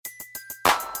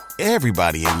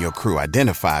Everybody in your crew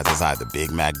identifies as either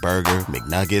Big Mac Burger,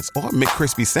 McNuggets, or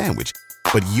McCrispy Sandwich.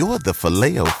 But you're the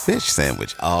Filet-O-Fish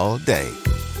Sandwich all day.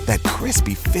 That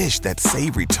crispy fish, that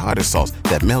savory tartar sauce,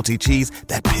 that melty cheese,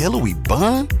 that pillowy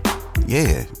bun.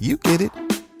 Yeah, you get it.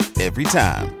 Every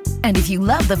time. And if you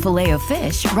love the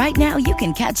Filet-O-Fish, right now you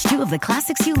can catch two of the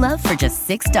classics you love for just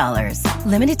 $6.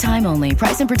 Limited time only.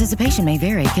 Price and participation may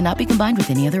vary. Cannot be combined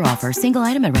with any other offer. Single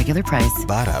item at regular price.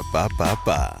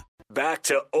 Ba-da-ba-ba-ba. Back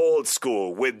to old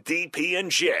school with DP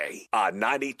and J on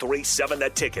 93.7 The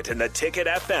Ticket and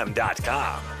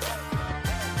theticketfm.com.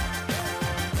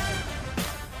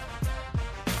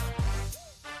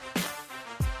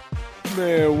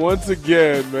 Man, once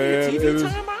again, man, it is.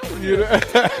 You know,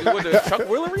 with the Chuck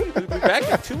Willery, we'll be back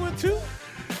at 2-2.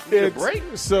 It's break.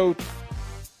 So,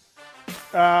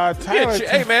 Tyler,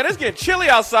 hey man, it's getting chilly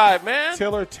outside, man.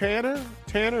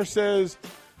 Tanner says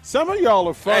some of y'all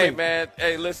are funny. Hey man,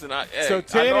 hey listen, I know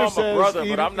Tanner I'm a brother, says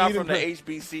but I'm not from the Eden,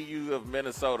 HBCU of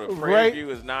Minnesota. Prairie right?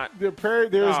 View is not. There is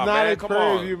not a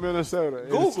Prairie View, Minnesota.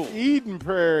 Google it's Eden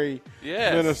Prairie,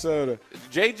 Minnesota.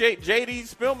 JD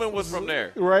Spillman was from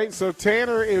there, right? So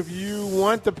Tanner, if you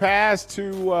want the pass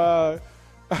to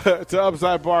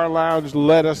Upside Bar Lounge,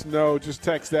 let us know. Just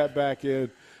text that back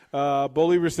in.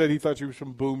 Believer said he thought you was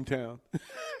from Boomtown.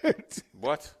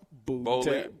 What?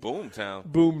 Boomtown.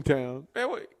 Boomtown. Man,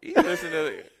 you listen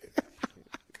to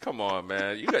come on,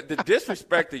 man. You got the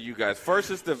disrespect to you guys.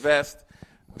 First is the vest,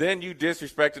 then you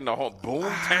disrespecting the whole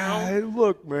Boomtown.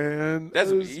 Look, man.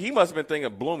 He must have been thinking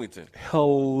of Bloomington.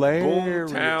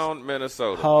 Hilarious. Boomtown,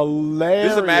 Minnesota. Hilarious.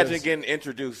 Just imagine getting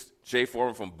introduced, Jay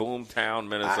Foreman from Boomtown,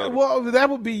 Minnesota. Well, that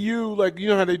would be you. Like, you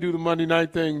know how they do the Monday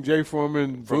night thing, Jay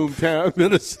Foreman, Boomtown,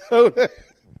 Minnesota.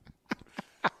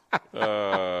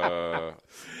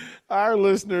 Our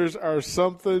listeners are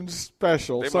something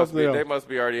special. They must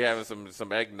be already having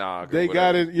some eggnog. They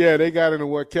got it. Yeah, they got into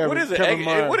what Kevin. What is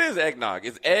it? What is eggnog?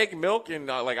 Is egg milk and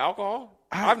like alcohol?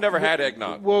 I've never had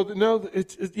eggnog. Well, no,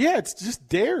 it's just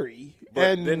dairy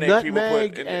and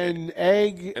nutmeg and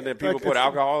egg. And then people put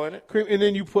alcohol in it. Cream, and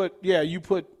then you put. What do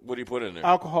you put in there?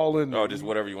 Alcohol in there. Oh, just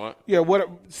whatever you want. Yeah,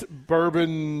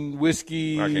 bourbon,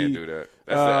 whiskey. I can't do that.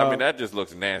 That just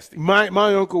looks nasty. My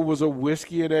uncle was a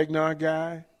whiskey and eggnog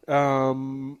guy.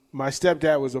 My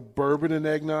stepdad was a bourbon and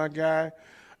eggnog guy.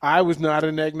 I was not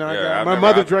an eggnog guy. My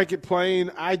mother drank it plain.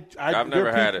 I've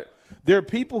never had it. There are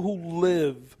people who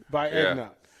live by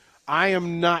eggnog. I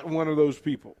am not one of those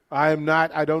people. I am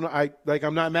not. I don't.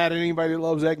 I'm not mad at anybody that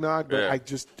loves eggnog, but I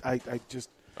just.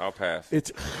 I'll pass.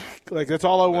 It's like that's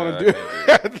all I want to do.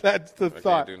 That's the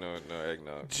thought. Can't do no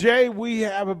eggnog. Jay, we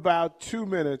have about 2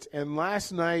 minutes, and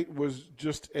last night was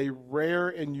just a rare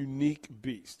and unique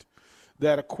beast.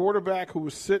 That a quarterback who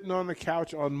was sitting on the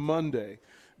couch on Monday,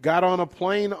 got on a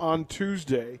plane on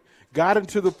Tuesday, got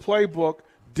into the playbook,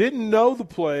 didn't know the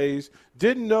plays,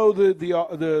 didn't know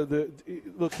the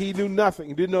look, he knew nothing.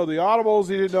 He didn't know the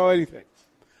audibles, he didn't know anything.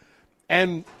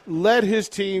 And led his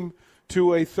team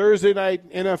to a Thursday night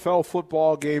NFL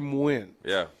football game win.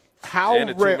 Yeah. How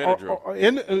rare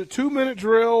in a 2-minute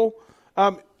drill,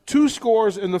 2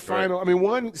 scores in the final. Right. I mean,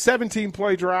 one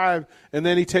 17-play drive, and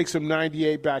then he takes him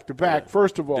 98 back-to-back. Yeah.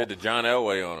 First of all. Did the John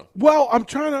Elway on him. Well, I'm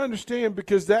trying to understand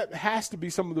because that has to be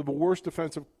some of the worst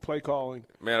defensive play calling.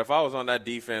 Man, if I was on that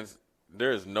defense,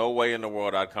 there is no way in the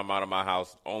world I'd come out of my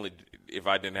house only if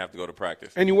I didn't have to go to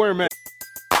practice. And you wear a mask.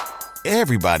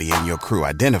 Everybody in your crew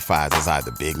identifies as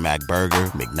either Big Mac Burger,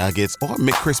 McNuggets, or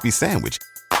McCrispy Sandwich.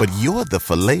 But you're the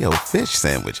Filet-O-Fish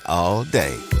Sandwich all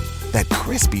day. That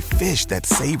crispy fish, that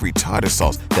savory tartar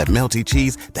sauce, that melty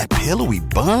cheese, that pillowy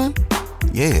bun.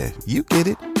 Yeah, you get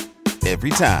it.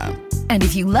 Every time. And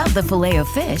if you love the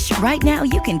Filet-O-Fish, right now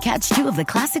you can catch two of the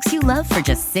classics you love for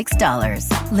just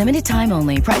 $6. Limited time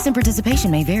only. Price and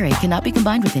participation may vary. Cannot be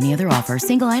combined with any other offer.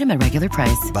 Single item at regular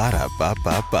price.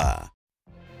 Ba-da-ba-ba-ba.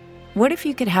 What if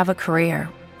you could have a career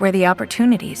where the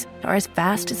opportunities are as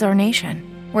vast as our nation,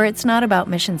 where it's not about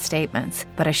mission statements,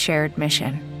 but a shared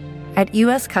mission? At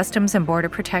U.S. Customs and Border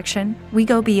Protection, we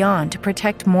go beyond to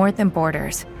protect more than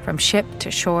borders. From ship to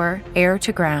shore, air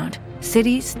to ground,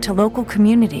 cities to local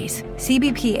communities,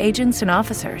 CBP agents and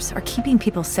officers are keeping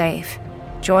people safe.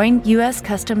 Join U.S.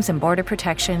 Customs and Border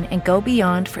Protection and go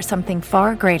beyond for something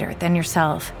far greater than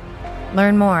yourself.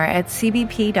 Learn more at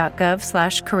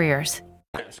cbp.gov/careers.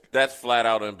 That's flat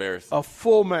out embarrassing. A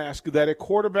full mask that a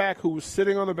quarterback who was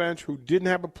sitting on the bench, who didn't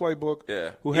have a playbook,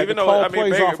 who had Even to though, call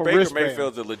plays off a Baker wristband.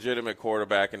 Mayfield's a legitimate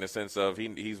quarterback in the sense of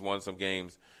he's won some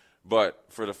games, but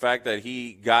for the fact that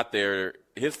he got there,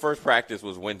 his first practice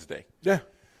was Wednesday. Yeah.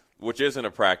 Which isn't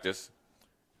a practice.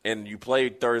 and you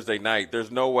played Thursday night,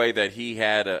 there's no way that he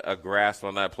had a grasp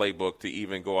on that playbook to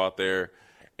even go out there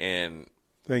and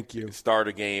start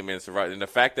a game and survive. And the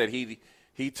fact that he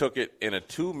took it in a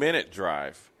 2-minute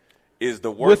drive is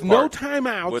the worst part.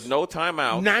 With no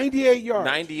timeouts. 98 yards.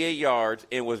 98 yards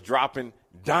and was dropping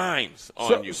dimes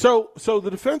on you. So the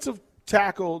defensive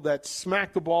tackle that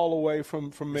smacked the ball away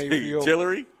from Mayfield.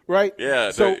 Tillery? Right?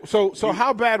 Yeah. So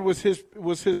how bad was his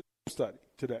study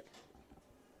today?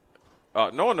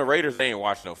 Knowing the Raiders, they ain't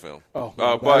watched no film.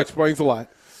 That explains a lot.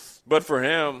 But for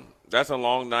him, that's a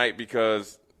long night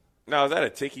because now is that a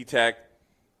ticky-tack?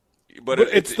 But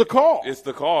it's the call. It's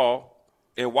the call.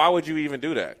 And why would you even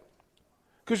do that?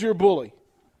 Because you're a bully.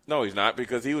 No, he's not,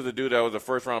 because he was a dude that was a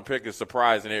first-round pick, a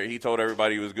surprise, and he told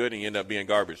everybody he was good, and he ended up being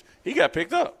garbage. He got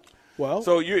picked up. Well,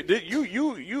 so you're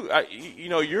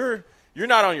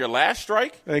not on your last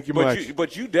strike. Thank you much.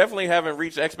 But you definitely haven't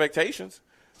reached expectations.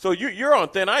 So you're on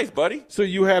thin ice, buddy. So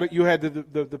you had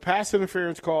the pass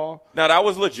interference call. Now that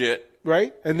was legit,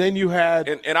 right? And then you had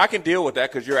and I can deal with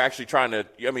that because you're actually trying to.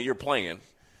 I mean, you're playing,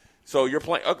 so you're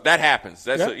playing. That happens.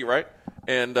 That's right.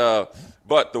 And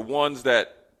but the ones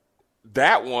that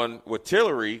one with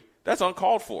Tillery, that's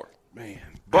uncalled for, man.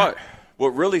 But what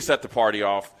really set the party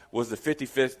off was the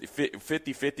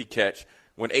 50-50 catch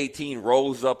when 18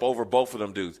 rolls up over both of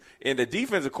them dudes. And the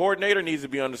defensive coordinator needs to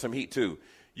be under some heat too.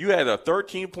 You had a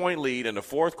 13-point lead in the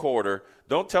fourth quarter.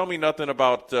 Don't tell me nothing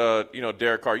about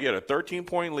Derek Carr. You had a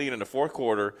 13-point lead in the fourth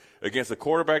quarter against a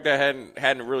quarterback that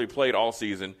hadn't really played all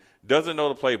season, doesn't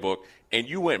know the playbook, and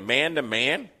you went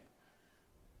man-to-man,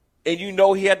 and you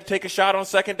know he had to take a shot on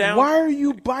second down? Why are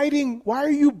you biting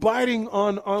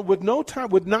on with no time,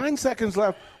 with 9 seconds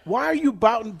left? Why are you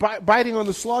biting on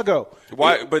the sluggo?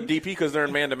 Why? But DP, because they're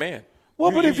in man-to-man.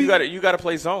 Well, but you got to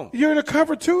play zone. You're in a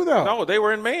cover two, though. No, they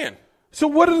were in man. So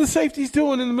what are the safeties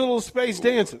doing in the middle of space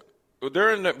dancing?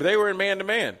 They were in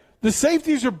man-to-man. The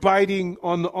safeties are biting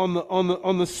on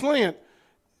the slant.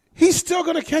 He's still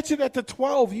going to catch it at the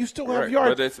 12. You still have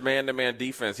yards. But it's man-to-man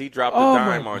defense. He dropped a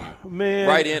dime on you. Man.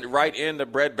 Right in the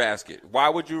breadbasket. Why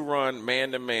would you run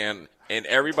man-to-man? And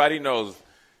everybody knows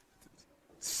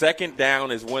second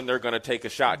down is when they're going to take a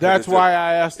shot. That's why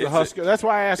I asked the Husker. That's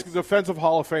why I asked the defensive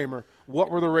Hall of Famer,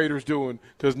 what were the Raiders doing?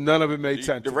 Because none of it made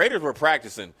sense. The Raiders were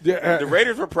practicing. The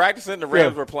Raiders were practicing. The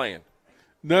Raiders were playing.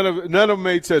 None of it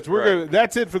made sense.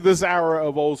 That's it for this hour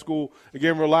of Old School.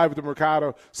 Again, we're live at the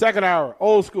Mercado. Second hour,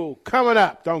 Old School, coming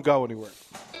up. Don't go anywhere.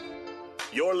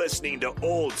 You're listening to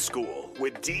Old School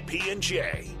with DP and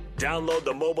J. Download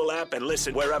the mobile app and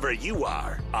listen wherever you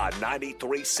are on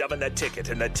 93.7 The Ticket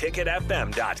and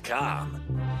theticketfm.com.